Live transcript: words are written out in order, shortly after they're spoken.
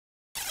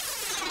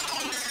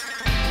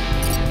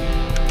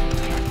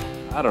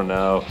I don't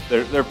know.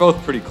 They're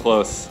both pretty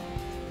close.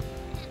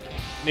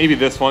 Maybe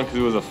this one because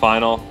it was a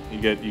final. You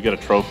get a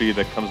trophy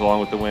that comes along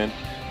with the win.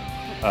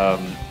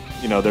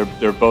 You know,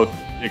 they're both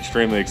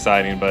extremely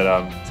exciting, but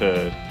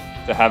to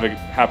have it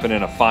happen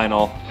in a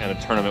final and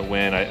a tournament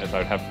win, I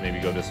would have to maybe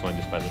go this one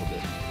just by a little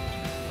bit.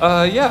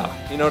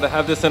 Yeah, you know, to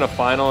have this in a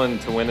final and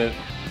to win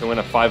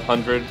a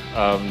 500,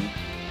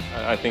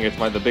 I think it's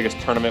the biggest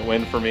tournament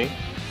win for me,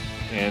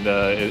 and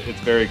it's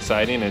very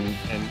exciting.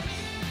 And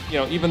you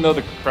know, even though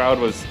the crowd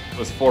was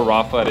for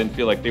Rafa, I didn't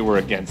feel like they were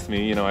against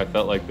me. You know, I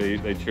felt like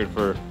they cheered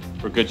for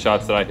good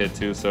shots that I hit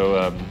too.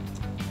 So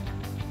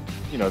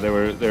you know, they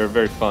were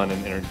very fun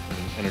and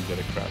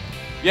energetic crowd.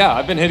 Yeah,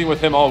 I've been hitting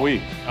with him all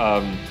week.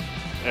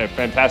 A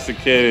fantastic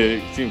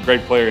kid, seems a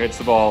great player, hits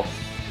the ball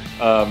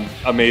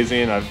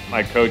amazing.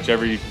 My coach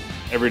every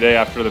day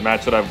after the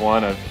match that I've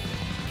won,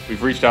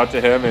 we've reached out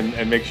to him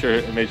and made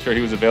sure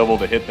he was available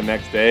to hit the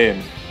next day,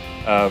 and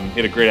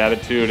he had a great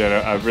attitude, and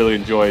I really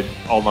enjoyed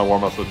all my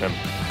warm-ups with him.